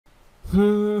What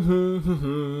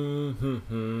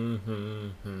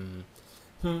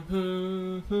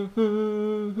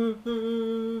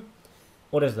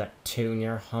is that tune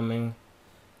you're humming?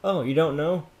 Oh, you don't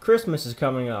know? Christmas is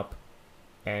coming up.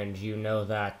 And you know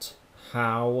that.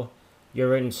 How?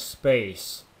 You're in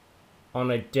space. On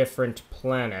a different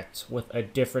planet with a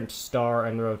different star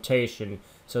and rotation,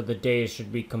 so the days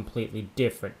should be completely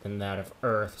different than that of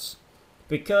Earth's.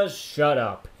 Because shut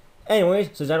up. Anyway,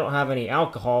 since I don't have any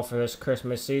alcohol for this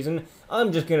Christmas season,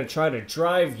 I'm just gonna try to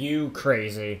drive you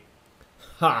crazy.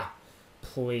 Ha!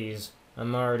 Please,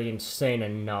 I'm already insane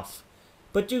enough.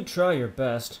 But do try your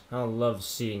best. I'll love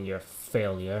seeing your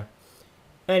failure.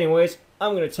 Anyways,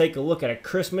 I'm gonna take a look at a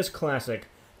Christmas classic,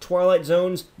 Twilight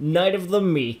Zone's Night of the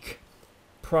Meek.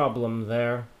 Problem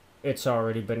there. It's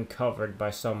already been covered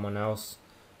by someone else.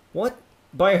 What?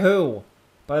 By who?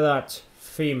 By that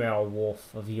female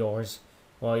wolf of yours,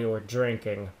 while you were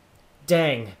drinking.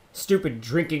 Dang, stupid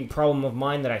drinking problem of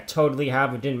mine that I totally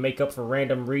have and didn't make up for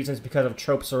random reasons because of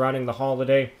tropes surrounding the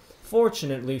holiday.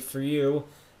 Fortunately for you,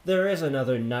 there is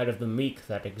another Night of the Meek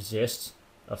that exists.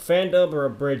 A fan-dub or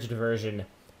abridged version?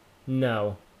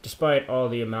 No, despite all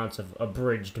the amounts of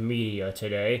abridged media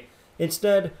today.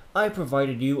 Instead, I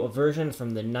provided you a version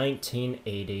from the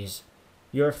 1980s.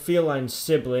 Your feline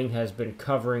sibling has been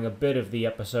covering a bit of the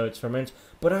episodes from it,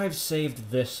 but I've saved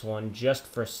this one just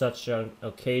for such an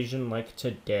occasion like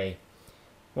today.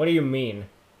 What do you mean?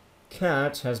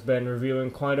 Kat has been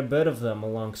reviewing quite a bit of them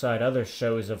alongside other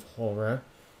shows of horror.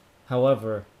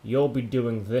 However, you'll be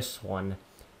doing this one.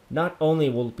 Not only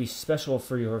will it be special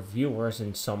for your viewers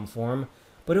in some form,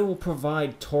 but it will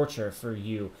provide torture for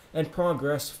you and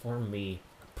progress for me.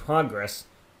 Progress?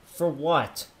 For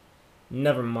what?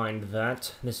 Never mind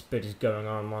that. This bit is going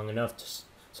on long enough,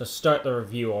 so start the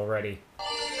review already.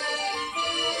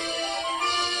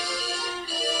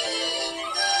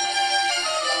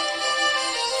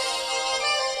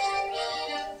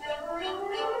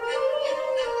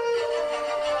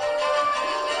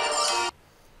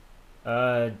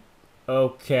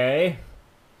 Okay.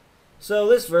 So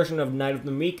this version of Night of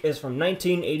the Meek is from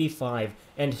 1985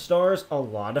 and stars a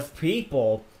lot of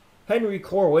people. Henry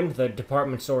Corwin, the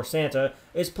department store Santa,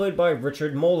 is played by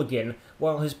Richard Mulligan,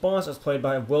 while his boss is played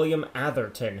by William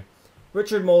Atherton.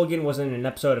 Richard Mulligan was in an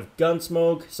episode of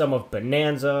Gunsmoke, some of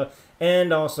Bonanza,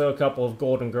 and also a couple of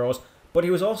Golden Girls, but he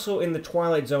was also in the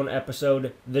Twilight Zone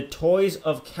episode The Toys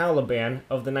of Caliban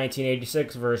of the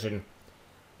 1986 version.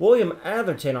 William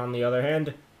Atherton, on the other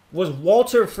hand, was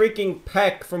Walter freaking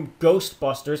Peck from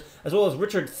Ghostbusters, as well as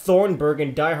Richard Thornburg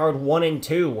in Die Hard 1 and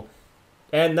 2.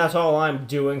 And that's all I'm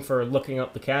doing for looking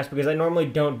up the cast, because I normally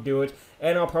don't do it,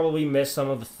 and I'll probably miss some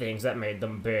of the things that made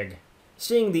them big.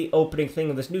 Seeing the opening thing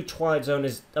of this new Twilight Zone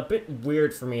is a bit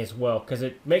weird for me as well, because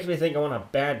it makes me think I'm on a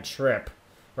bad trip,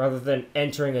 rather than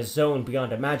entering a zone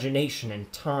beyond imagination and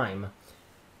time.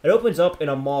 It opens up in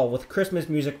a mall with Christmas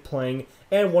music playing,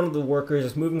 and one of the workers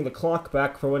is moving the clock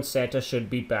back for when Santa should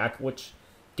be back, which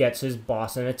gets his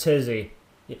boss in a tizzy.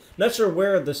 Not sure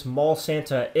where this mall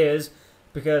Santa is,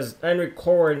 because Henry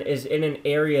Corwin is in an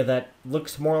area that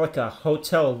looks more like a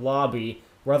hotel lobby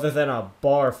rather than a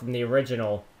bar from the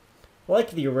original. Like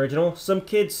the original, some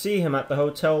kids see him at the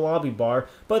hotel lobby bar,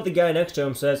 but the guy next to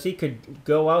him says he could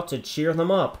go out to cheer them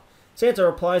up. Santa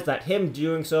replies that him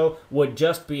doing so would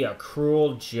just be a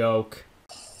cruel joke.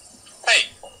 Hey,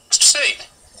 Mr. C.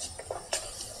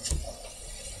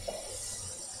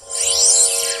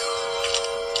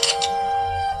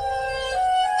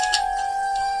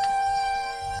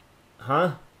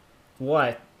 Huh?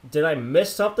 What? Did I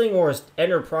miss something, or is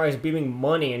Enterprise beaming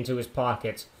money into his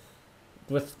pockets?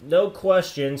 With no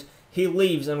questions, he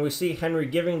leaves and we see Henry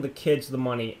giving the kids the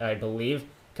money, I believe.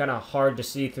 Kinda hard to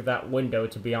see through that window,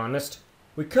 to be honest.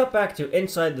 We cut back to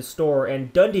inside the store,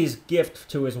 and Dundee's gift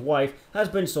to his wife has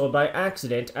been sold by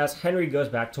accident as Henry goes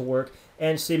back to work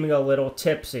and seeming a little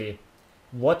tipsy.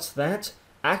 What's that?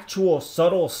 Actual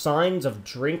subtle signs of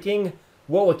drinking?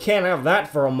 Well, we can't have that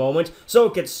for a moment, so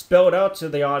it gets spelled out to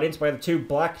the audience by the two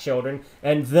black children,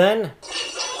 and then...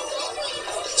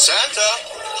 Santa!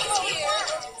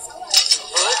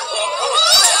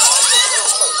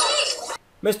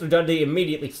 Mr. Dundee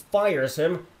immediately fires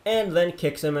him, and then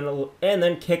kicks him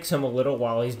a little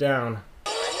while he's down. I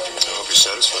hope you're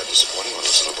satisfied disappointing all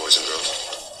those little boys and girls.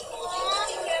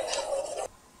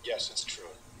 Yes, it's true.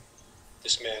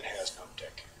 This man has no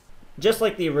dick. Just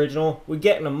like the original, we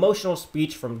get an emotional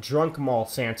speech from Drunk Mall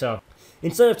Santa.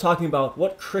 Instead of talking about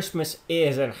what Christmas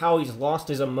is and how he's lost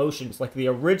his emotions like the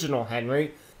original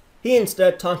Henry, he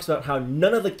instead talks about how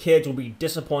none of the kids will be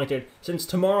disappointed since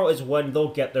tomorrow is when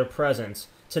they'll get their presents.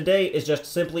 Today is just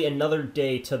simply another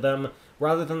day to them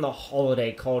rather than the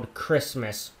holiday called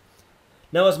Christmas.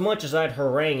 Now, as much as I'd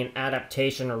harangue an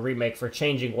adaptation or remake for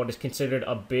changing what is considered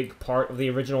a big part of the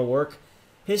original work,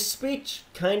 his speech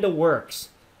kinda works.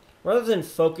 Rather than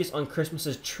focus on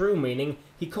Christmas's true meaning,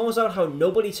 he calls out how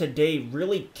nobody today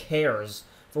really cares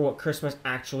for what Christmas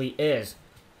actually is.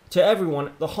 To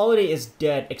everyone, the holiday is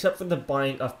dead except for the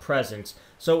buying of presents,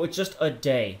 so it's just a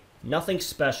day, nothing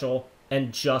special,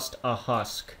 and just a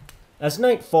husk. As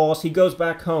night falls, he goes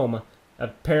back home.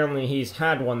 Apparently he's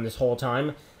had one this whole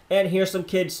time, and hears some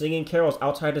kids singing carols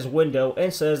outside his window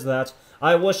and says that,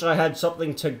 "I wish I had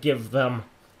something to give them."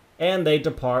 And they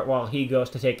depart while he goes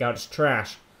to take out his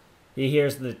trash. He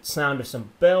hears the sound of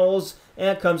some bells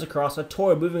and comes across a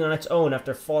toy moving on its own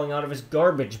after falling out of his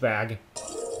garbage bag.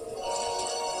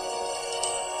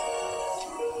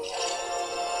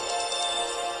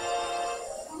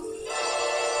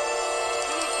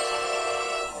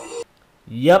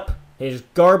 Yep, his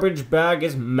garbage bag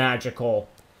is magical.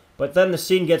 But then the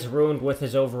scene gets ruined with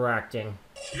his overacting.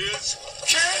 Kids!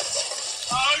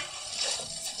 I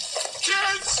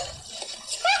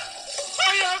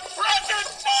have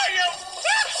presents for you!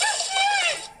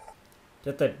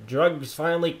 Did the drugs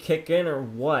finally kick in or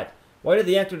what? Why did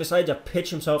the actor decide to pitch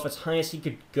himself as high as he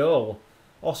could go?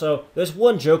 Also, there's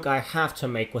one joke I have to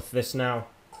make with this now.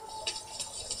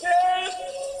 Kids!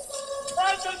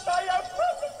 Presents! I have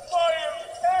presents for you!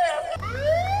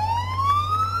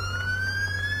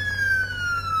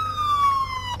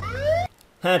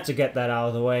 Had to get that out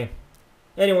of the way.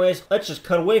 Anyways, let's just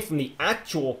cut away from the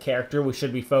actual character we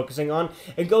should be focusing on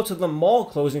and go to the mall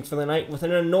closing for the night with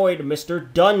an annoyed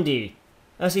Mr. Dundee.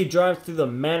 As he drives through the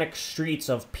manic streets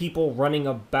of people running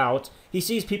about, he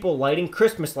sees people lighting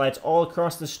Christmas lights all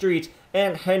across the street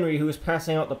and Henry, who is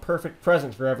passing out the perfect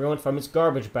present for everyone from his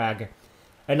garbage bag.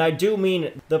 And I do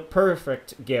mean the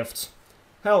perfect gift.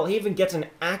 Hell, he even gets an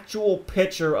actual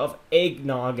pitcher of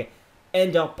eggnog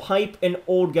and a pipe an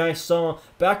old guy saw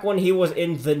back when he was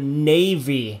in the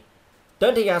Navy.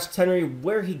 Dundee asks Henry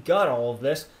where he got all of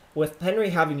this, with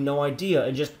Henry having no idea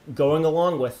and just going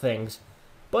along with things.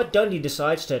 But Dundee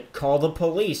decides to call the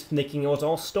police, thinking it was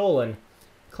all stolen.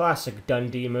 Classic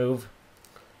Dundee move.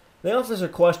 The officer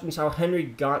questions how Henry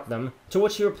got them, to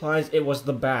which he replies it was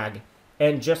the bag.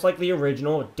 And just like the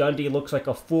original, Dundee looks like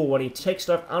a fool when he takes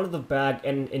stuff out of the bag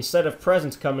and instead of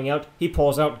presents coming out, he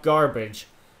pulls out garbage.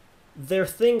 Their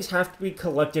things have to be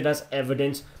collected as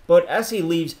evidence, but as he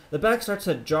leaves, the bag starts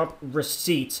to drop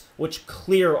receipts, which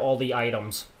clear all the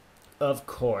items. Of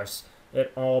course,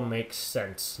 it all makes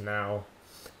sense now.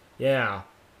 Yeah,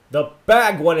 the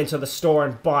bag went into the store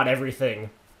and bought everything.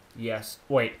 Yes,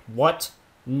 wait, what?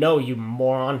 No, you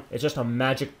moron, it's just a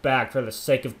magic bag for the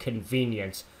sake of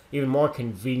convenience. Even more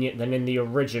convenient than in the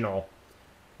original.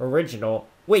 Original?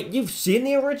 Wait, you've seen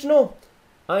the original?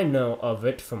 I know of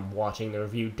it from watching the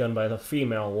review done by the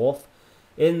female wolf.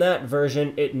 In that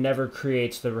version, it never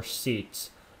creates the receipts.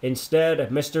 Instead,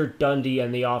 Mr. Dundee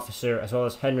and the officer, as well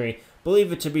as Henry,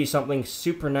 believe it to be something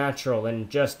supernatural and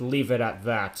just leave it at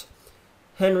that.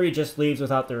 Henry just leaves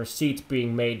without the receipts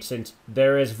being made since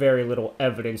there is very little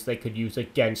evidence they could use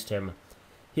against him.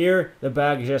 Here, the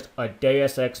bag is just a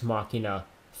deus ex machina,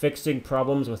 fixing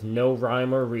problems with no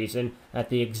rhyme or reason at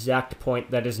the exact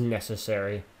point that is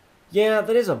necessary. Yeah,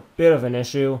 that is a bit of an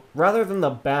issue. Rather than the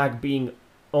bag being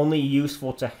only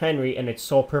useful to Henry and its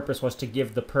sole purpose was to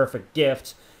give the perfect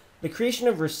gift, the creation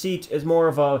of receipts is more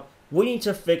of a we need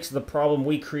to fix the problem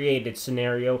we created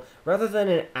scenario rather than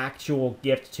an actual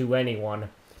gift to anyone.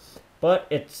 But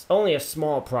it's only a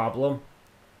small problem.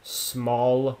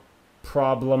 Small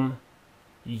problem.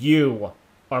 You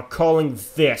are calling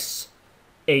this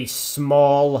a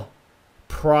small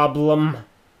problem?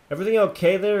 Everything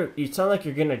okay there? You sound like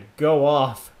you're gonna go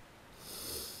off.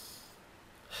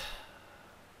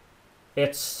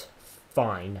 It's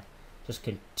fine. Just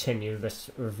continue this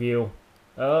review.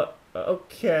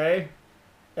 Okay.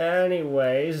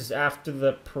 Anyways, after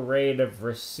the parade of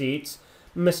receipts,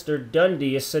 Mr.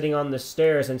 Dundee is sitting on the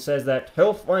stairs and says that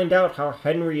he'll find out how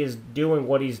Henry is doing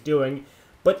what he's doing,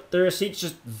 but the receipts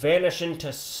just vanish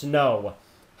into snow.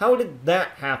 How did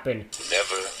that happen?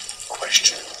 Never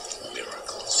question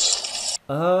miracles.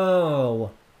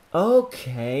 Oh,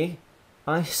 okay.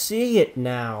 I see it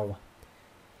now.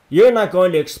 You're not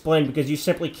going to explain because you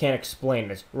simply can't explain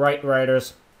it, right,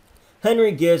 writers?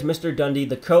 Henry gives Mr. Dundee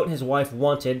the coat his wife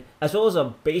wanted, as well as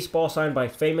a baseball signed by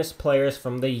famous players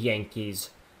from the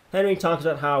Yankees. Henry talks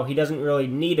about how he doesn't really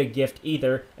need a gift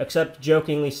either, except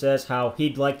jokingly says how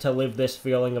he'd like to live this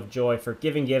feeling of joy for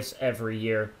giving gifts every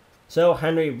year. So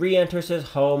Henry re-enters his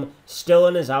home, still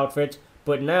in his outfit,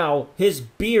 But now, his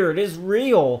beard is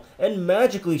real, and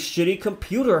magically shitty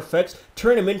computer effects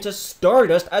turn him into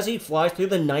stardust as he flies through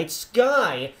the night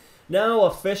sky, now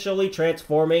officially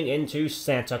transforming into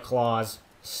Santa Claus.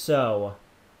 So,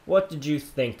 what did you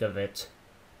think of it?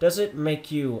 Does it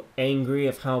make you angry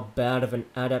of how bad of an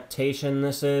adaptation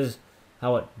this is?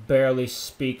 How it barely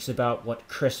speaks about what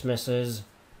Christmas is?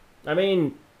 I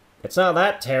mean, it's not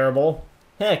that terrible.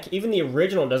 Heck, even the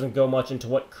original doesn't go much into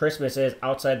what Christmas is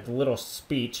outside the little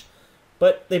speech,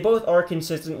 but they both are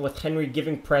consistent with Henry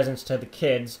giving presents to the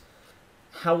kids.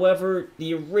 However,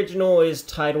 the original is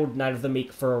titled Night of the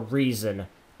Meek for a reason.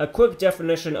 A quick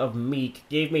definition of meek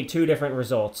gave me two different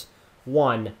results.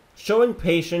 1. Showing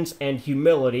patience and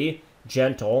humility,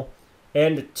 gentle,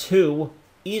 and 2.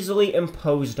 Easily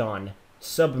imposed on,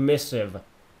 submissive.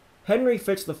 Henry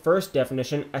fits the first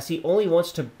definition as he only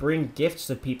wants to bring gifts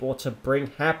to people to bring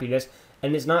happiness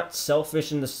and is not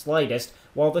selfish in the slightest,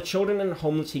 while the children and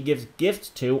homeless he gives gifts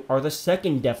to are the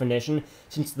second definition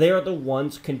since they are the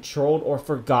ones controlled or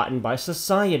forgotten by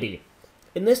society.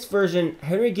 In this version,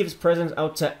 Henry gives presents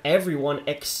out to everyone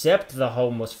except the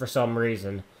homeless for some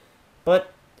reason.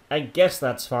 But I guess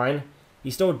that's fine.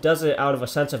 He still does it out of a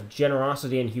sense of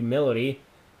generosity and humility.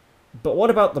 But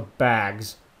what about the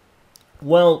bags?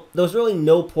 Well, there was really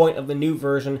no point of the new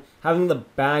version having the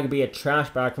bag be a trash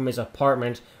bag from his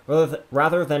apartment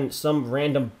rather than some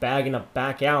random bag in a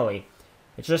back alley.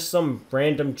 It's just some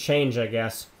random change, I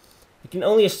guess. I can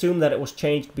only assume that it was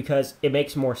changed because it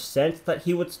makes more sense that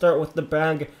he would start with the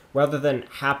bag rather than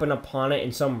happen upon it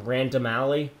in some random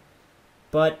alley.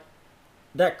 But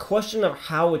that question of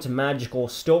how it's magical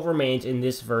still remains in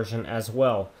this version as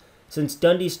well, since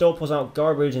Dundee still pulls out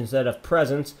garbage instead of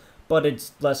presents, but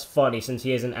it's less funny since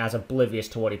he isn't as oblivious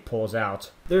to what he pulls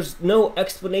out. There's no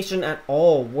explanation at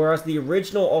all, whereas the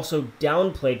original also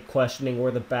downplayed questioning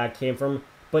where the bag came from,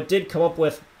 but did come up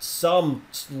with some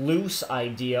loose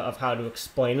idea of how to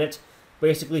explain it,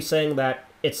 basically saying that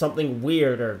it's something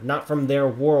weird or not from their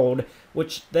world,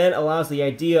 which then allows the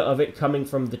idea of it coming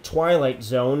from the Twilight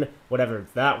Zone, whatever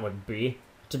that would be,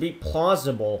 to be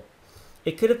plausible.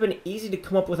 It could have been easy to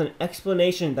come up with an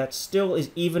explanation that still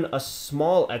is even a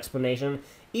small explanation,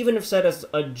 even if said as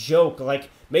a joke, like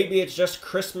maybe it's just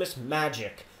Christmas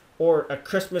magic, or a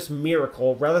Christmas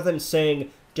miracle, rather than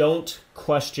saying, don't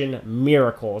question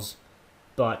miracles.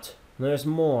 But there's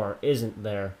more, isn't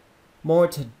there? More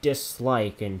to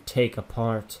dislike and take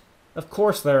apart. Of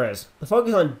course there is. The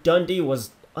focus on Dundee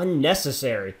was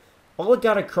unnecessary. All it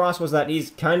got across was that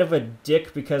he's kind of a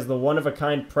dick because the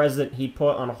one-of-a-kind present he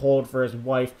put on hold for his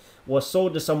wife was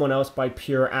sold to someone else by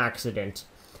pure accident.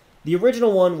 The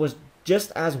original one was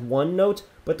just as one-note,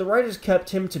 but the writers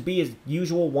kept him to be his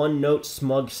usual one-note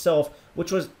smug self,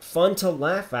 which was fun to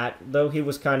laugh at, though he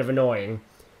was kind of annoying.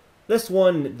 This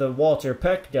one, the Walter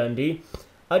Peck Dundee,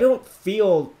 I don't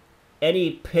feel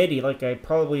any pity like I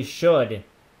probably should.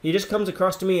 He just comes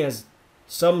across to me as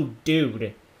some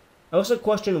dude. I also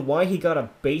question why he got a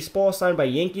baseball signed by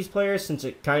Yankees players since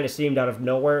it kind of seemed out of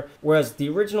nowhere, whereas the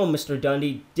original Mr.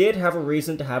 Dundee did have a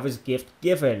reason to have his gift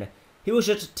given. He was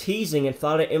just teasing and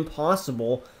thought it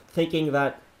impossible, thinking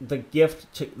that the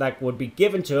gift that would be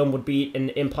given to him would be an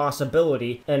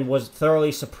impossibility, and was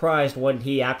thoroughly surprised when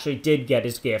he actually did get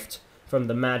his gift from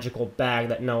the magical bag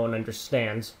that no one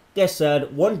understands. Like I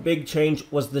said, one big change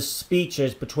was the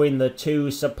speeches between the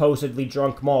two supposedly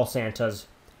drunk mall Santas.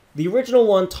 The original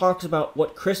one talks about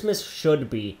what Christmas should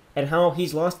be, and how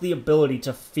he's lost the ability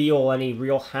to feel any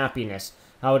real happiness,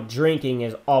 how drinking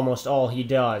is almost all he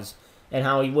does, and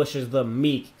how he wishes the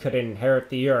meek could inherit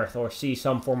the earth or see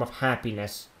some form of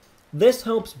happiness. This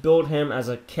helps build him as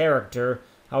a character,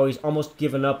 how he's almost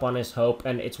given up on his hope,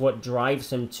 and it's what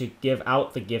drives him to give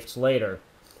out the gifts later.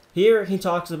 Here, he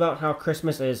talks about how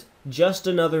Christmas is just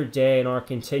another day in our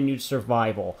continued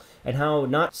survival, and how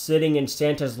not sitting in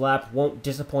Santa's lap won't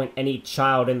disappoint any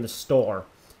child in the store.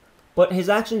 But his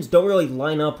actions don't really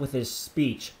line up with his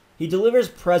speech. He delivers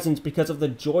presents because of the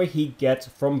joy he gets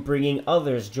from bringing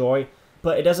others joy,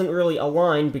 but it doesn't really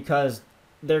align because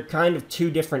they're kind of two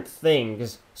different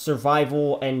things,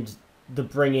 survival and the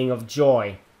bringing of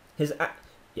joy.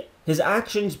 His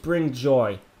actions bring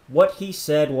joy. What he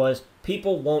said was,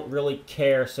 people won't really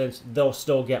care since they'll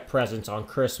still get presents on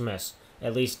Christmas.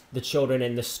 At least the children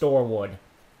in the store would.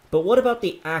 But what about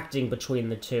the acting between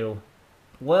the two?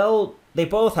 Well, they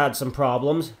both had some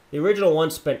problems. The original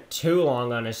one spent too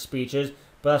long on his speeches,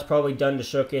 but that's probably done to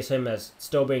showcase him as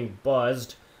still being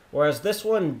buzzed. Whereas this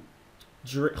one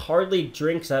hardly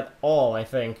drinks at all, I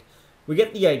think. We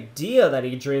get the idea that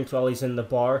he drinks while he's in the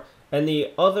bar, and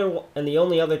the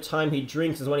only other time he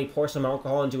drinks is when he pours some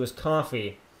alcohol into his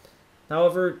coffee.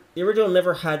 However, the original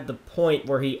never had the point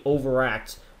where he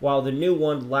overacts, while the new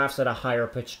one laughs at a higher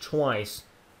pitch twice.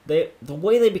 The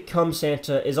way they become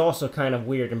Santa is also kind of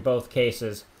weird in both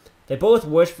cases. They both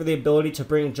wish for the ability to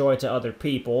bring joy to other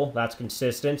people, that's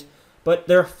consistent, but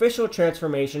their official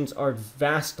transformations are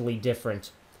vastly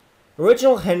different.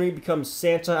 Original Henry becomes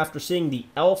Santa after seeing the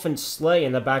elephant sleigh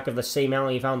in the back of the same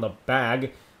alley he found the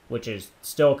bag, which is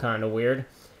still kind of weird.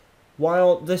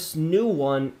 While this new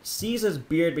one sees his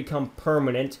beard become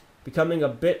permanent, becoming a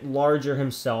bit larger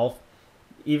himself,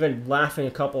 even laughing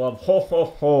a couple of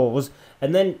ho-ho-ho's,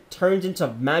 and then turns into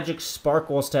magic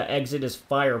sparkles to exit his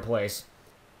fireplace.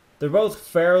 They're both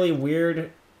fairly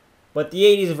weird, but the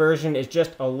 80s version is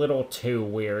just a little too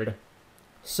weird.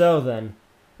 So then,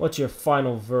 what's your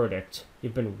final verdict?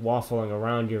 You've been waffling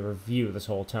around your review this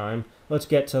whole time. Let's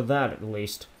get to that at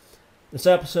least. This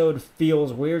episode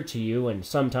feels weird to you and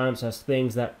sometimes has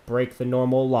things that break the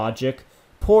normal logic,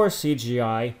 poor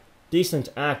CGI, decent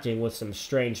acting with some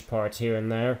strange parts here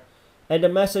and there, and a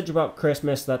message about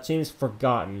Christmas that seems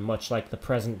forgotten, much like the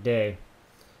present day.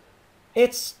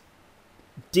 It's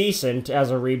decent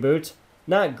as a reboot.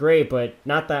 Not great, but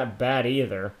not that bad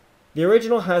either. The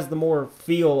original has the more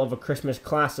feel of a Christmas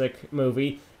classic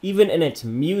movie, even in its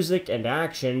music and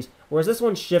actions, whereas this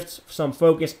one shifts some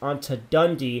focus onto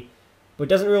Dundee, but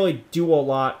doesn't really do a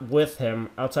lot with him,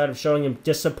 outside of showing him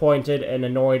disappointed and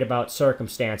annoyed about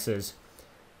circumstances.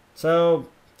 So,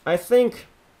 I think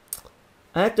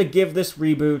I have to give this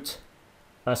reboot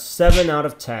a 7 out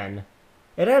of 10.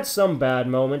 It had some bad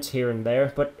moments here and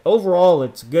there, but overall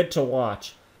it's good to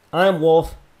watch. I'm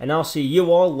Wolf, and I'll see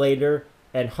you all later,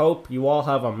 and hope you all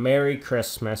have a Merry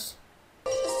Christmas.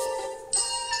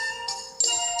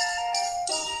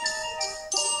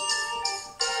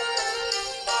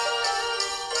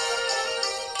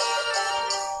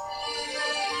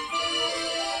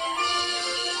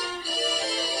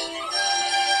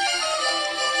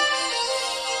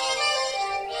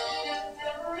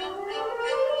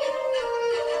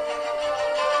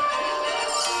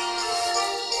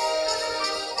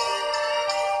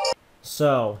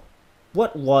 So,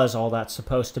 what was all that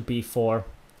supposed to be for?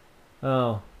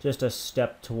 Oh, just a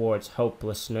step towards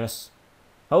hopelessness.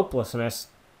 Hopelessness?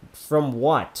 From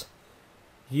what?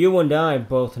 You and I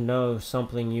both know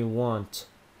something you want.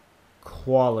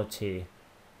 Quality.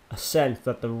 A sense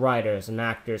that the writers and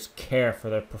actors care for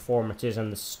their performances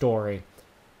and the story.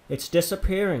 It's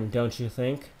disappearing, don't you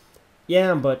think?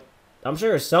 Yeah, but I'm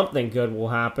sure something good will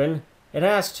happen. It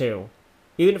has to.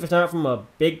 Even if it's not from a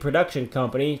big production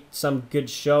company, some good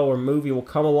show or movie will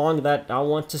come along that I'll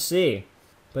want to see.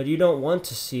 But you don't want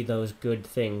to see those good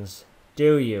things,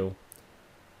 do you?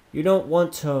 You don't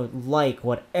want to like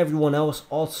what everyone else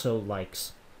also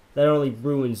likes. That only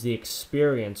ruins the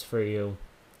experience for you.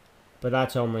 But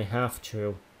that's only half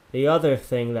true. The other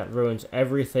thing that ruins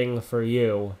everything for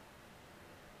you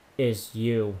is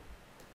you.